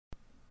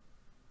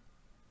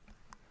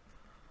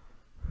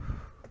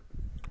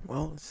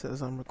Well, it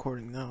says I'm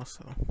recording now,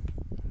 so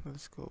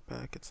let's go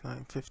back. It's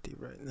 9:50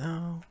 right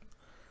now.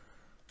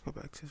 Go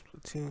back to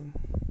Splatoon.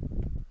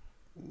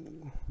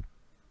 Ooh,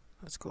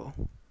 let's go.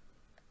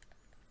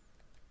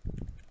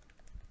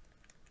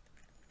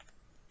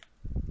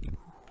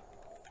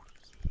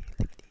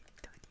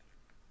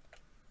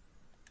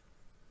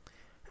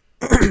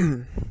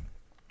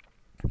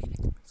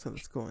 So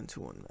let's go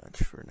into one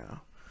match for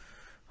now.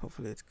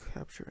 Hopefully it's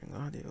capturing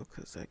audio,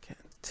 because I can't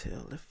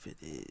tell if it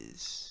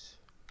is.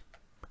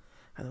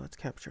 I know it's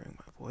capturing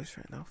my voice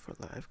right now for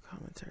live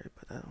commentary,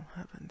 but I don't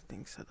have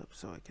anything set up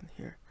so I can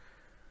hear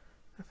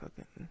the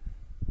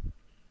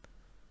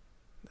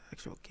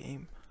actual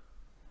game.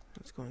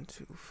 Let's go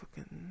into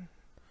fucking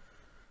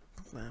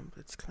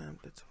clamblets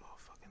of all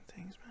fucking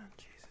things, man.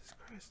 Jesus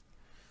Christ.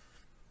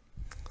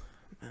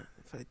 Man,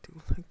 if I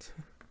do like to,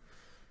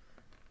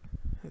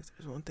 if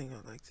there's one thing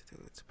I like to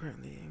do, it's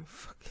apparently aim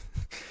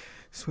fucking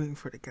swing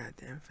for the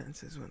goddamn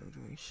fences when I'm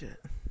doing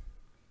shit.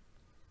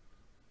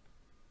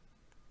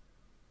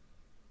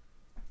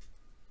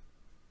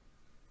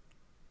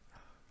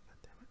 God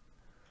damn it.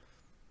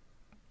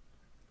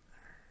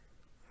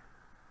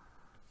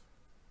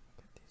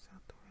 Get these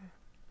out the way.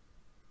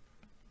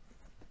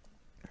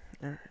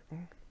 Alright,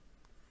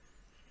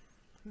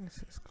 well, this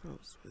is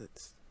close, but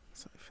it's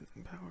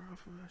siphoning power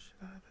off of it.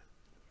 Should I have it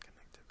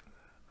connected to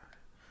that?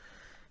 Alright.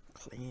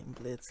 Clean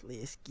blitz,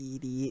 let's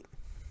get it.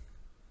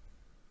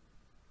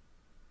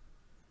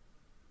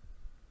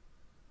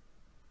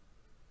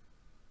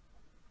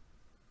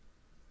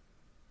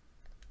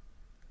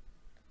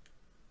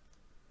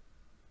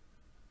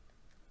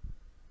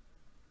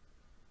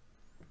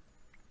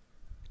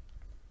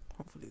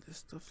 Hopefully this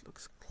stuff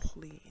looks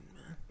clean,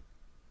 man.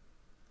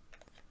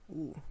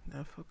 Ooh,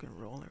 that fucking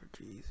roller,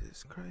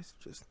 Jesus Christ,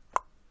 just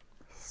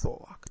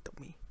socked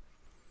me.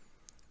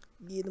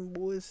 Get them,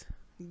 boys.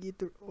 Get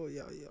the, oh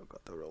yeah,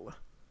 got the roller.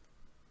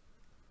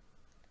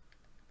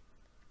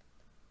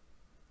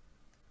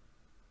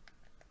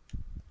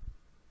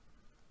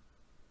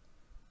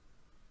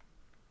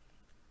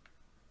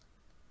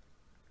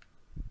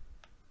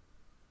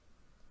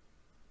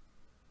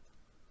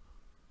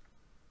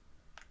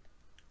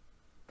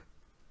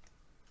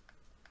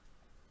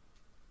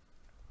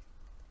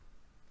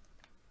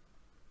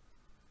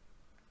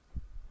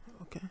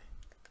 Okay.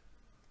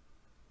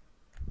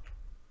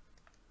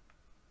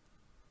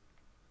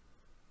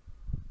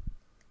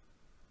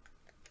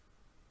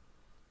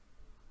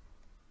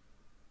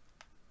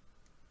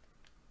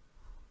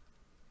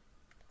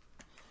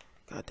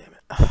 God damn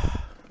it.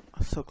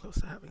 I'm so close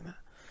to having that.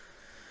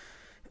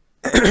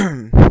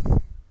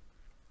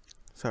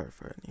 Sorry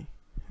for any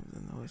of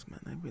the noise,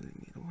 man. I really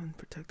need a wind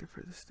protector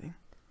for this thing.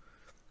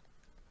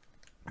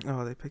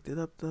 Oh, they picked it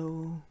up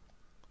though.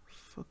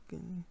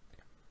 Fucking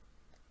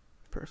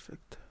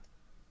perfect.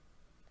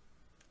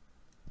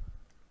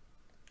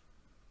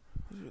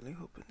 I was really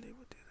hoping they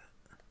would do that.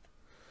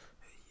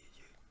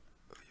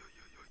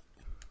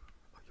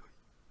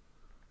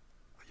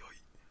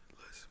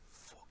 Let's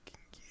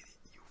fucking get it,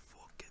 you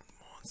fucking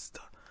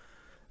monster.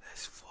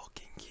 Let's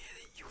fucking get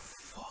it, you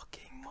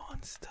fucking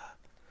monster.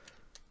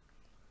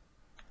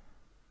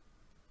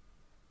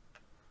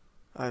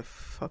 I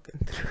fucking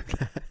threw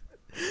that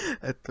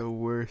at the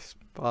worst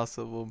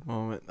possible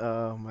moment.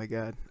 Oh my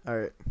god.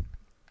 Alright.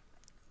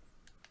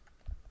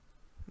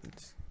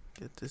 Let's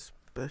get this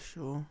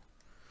special.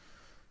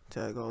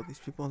 Tag all these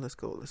people. Let's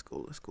go.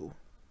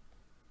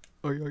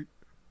 Oi.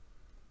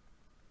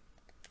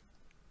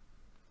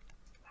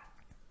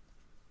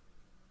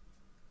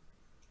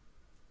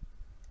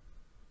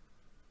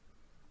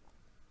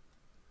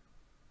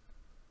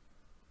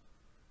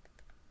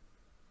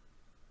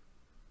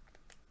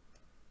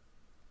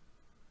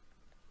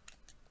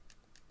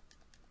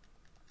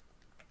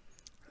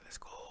 Let's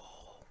go.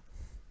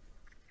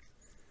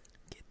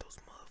 Get those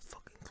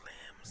motherfucking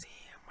clams in,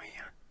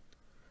 man.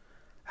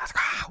 Let's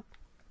go.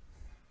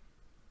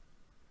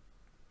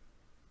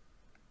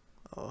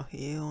 Oh,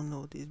 hell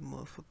no, this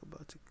motherfucker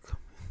about to come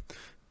in.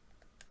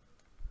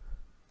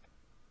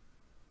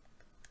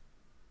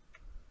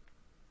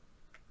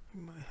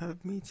 You might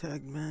have me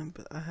tagged, man,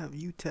 but I have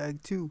you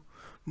tagged too,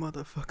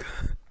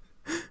 motherfucker.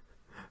 I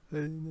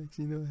didn't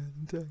actually know I had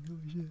him tagged.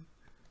 Oh shit.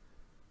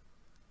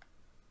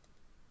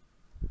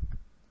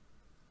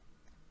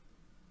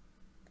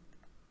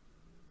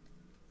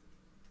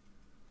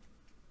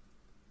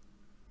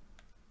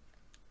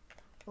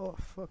 Oh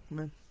fuck,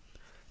 man.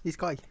 This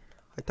guy,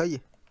 I tell you.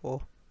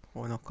 Oh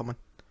no, come on.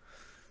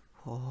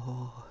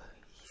 Oh,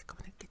 he's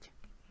coming to get you.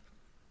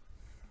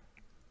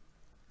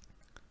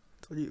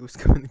 I told you he was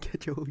coming to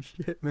get you. Oh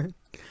shit, man.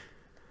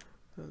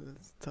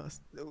 Let's toss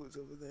those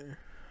over there.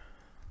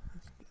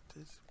 Let's get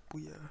this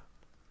booyah.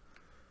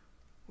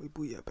 We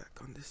booyah back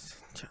on this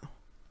channel.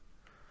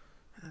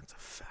 And that's a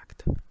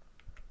fact.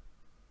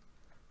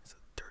 It's a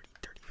dirty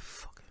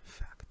fucking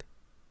fact.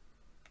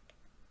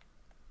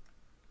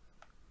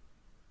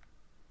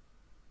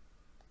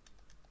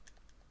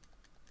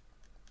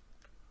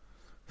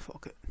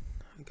 Fuck it.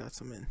 I got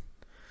some in.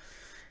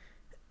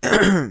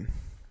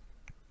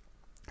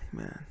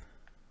 Man,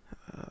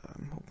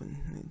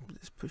 when it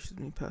just pushes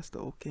me past the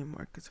OK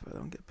mark. Cause if I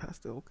don't get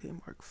past the OK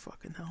mark,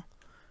 fucking hell.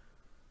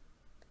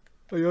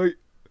 Ay ay.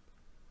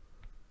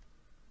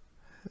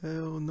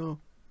 Hell no.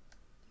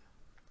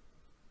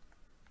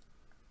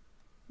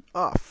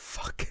 Ah,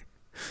 fuck.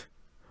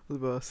 I was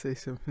about to say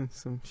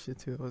some shit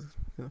too. I was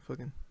gonna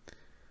fucking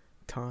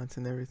taunt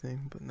and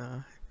everything, but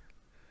nah.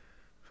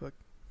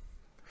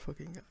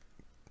 Fucking got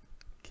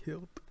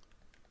killed.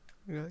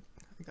 I got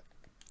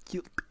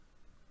killed.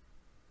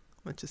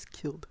 I just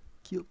killed.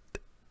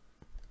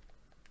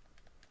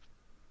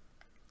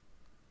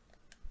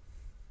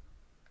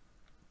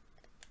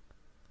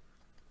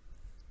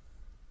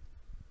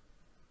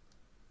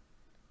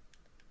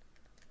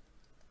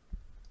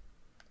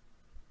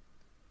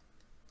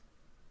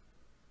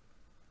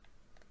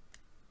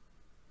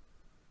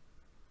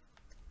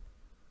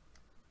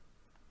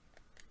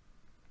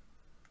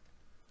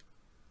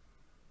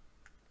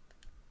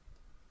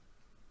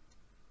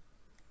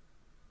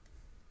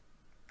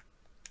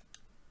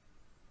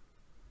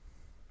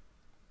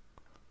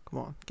 Come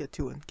on, get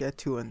to it.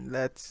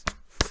 Let's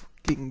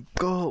fucking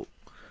go.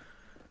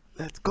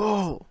 Let's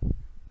go.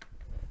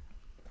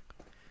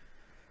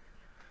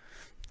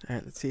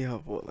 Alright, let's see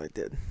how well I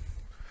did.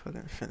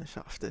 Fucking finish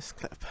off this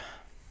clip.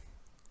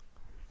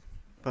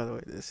 By the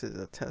way, this is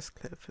a test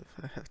clip if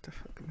I have to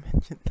fucking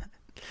mention that.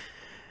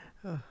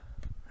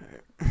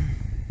 Alright.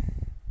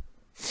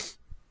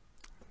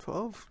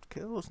 12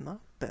 kills,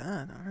 not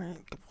bad.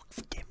 Alright,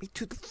 get me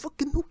to the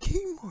fucking OK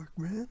mark,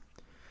 man.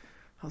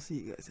 I'll see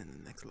you guys in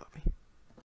the next lobby.